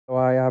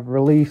have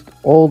released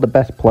all the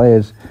best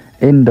players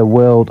in the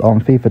world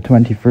on FIFA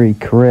 23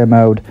 career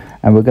mode,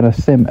 and we're going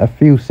to sim a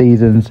few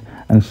seasons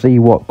and see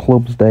what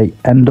clubs they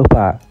end up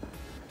at.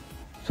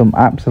 Some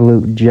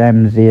absolute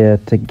gems here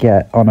to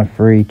get on a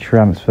free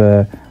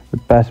transfer, the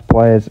best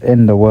players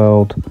in the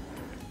world,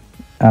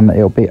 and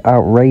it'll be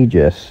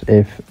outrageous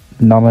if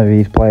none of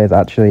these players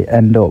actually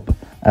end up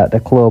at the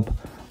club,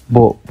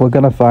 but we're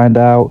going to find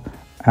out,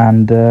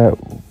 and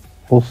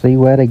we'll see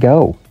where they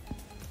go.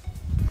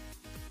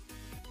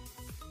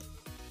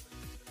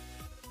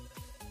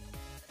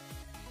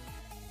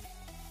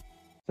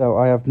 So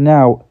I have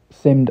now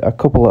simmed a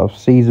couple of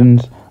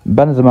seasons.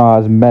 Benzema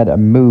has made a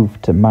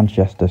move to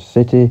Manchester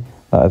City.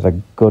 That is a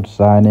good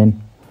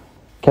signing.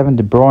 Kevin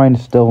De Bruyne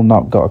still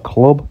not got a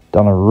club.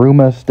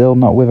 Donnarumma still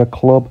not with a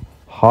club.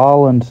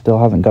 Haaland still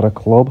hasn't got a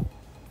club.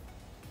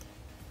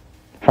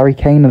 Harry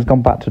Kane has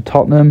gone back to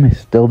Tottenham. He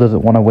still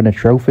doesn't want to win a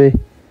trophy.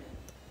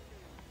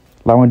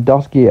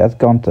 Lewandowski has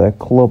gone to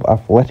Club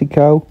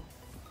Atletico.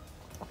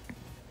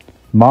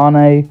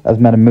 Mane has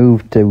made a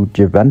move to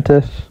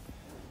Juventus.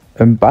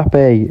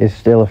 Mbappe is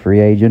still a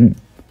free agent.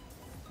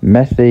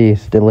 Messi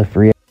is still a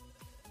free agent.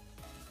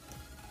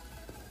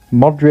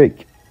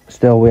 Modric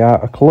still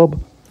without a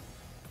club.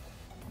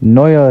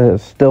 Neuer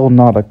is still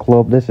not a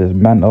club. This is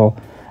mental.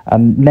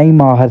 And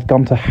Neymar has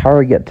gone to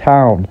Harrogate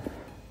Town.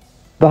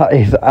 That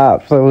is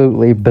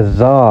absolutely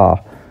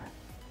bizarre.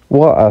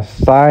 What a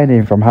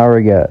signing from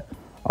Harrogate.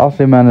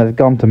 Osimhen has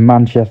gone to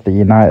Manchester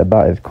United.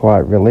 That is quite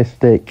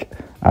realistic.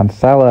 And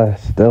Salah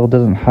still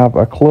doesn't have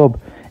a club.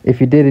 If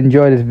you did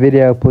enjoy this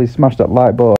video, please smash that like button.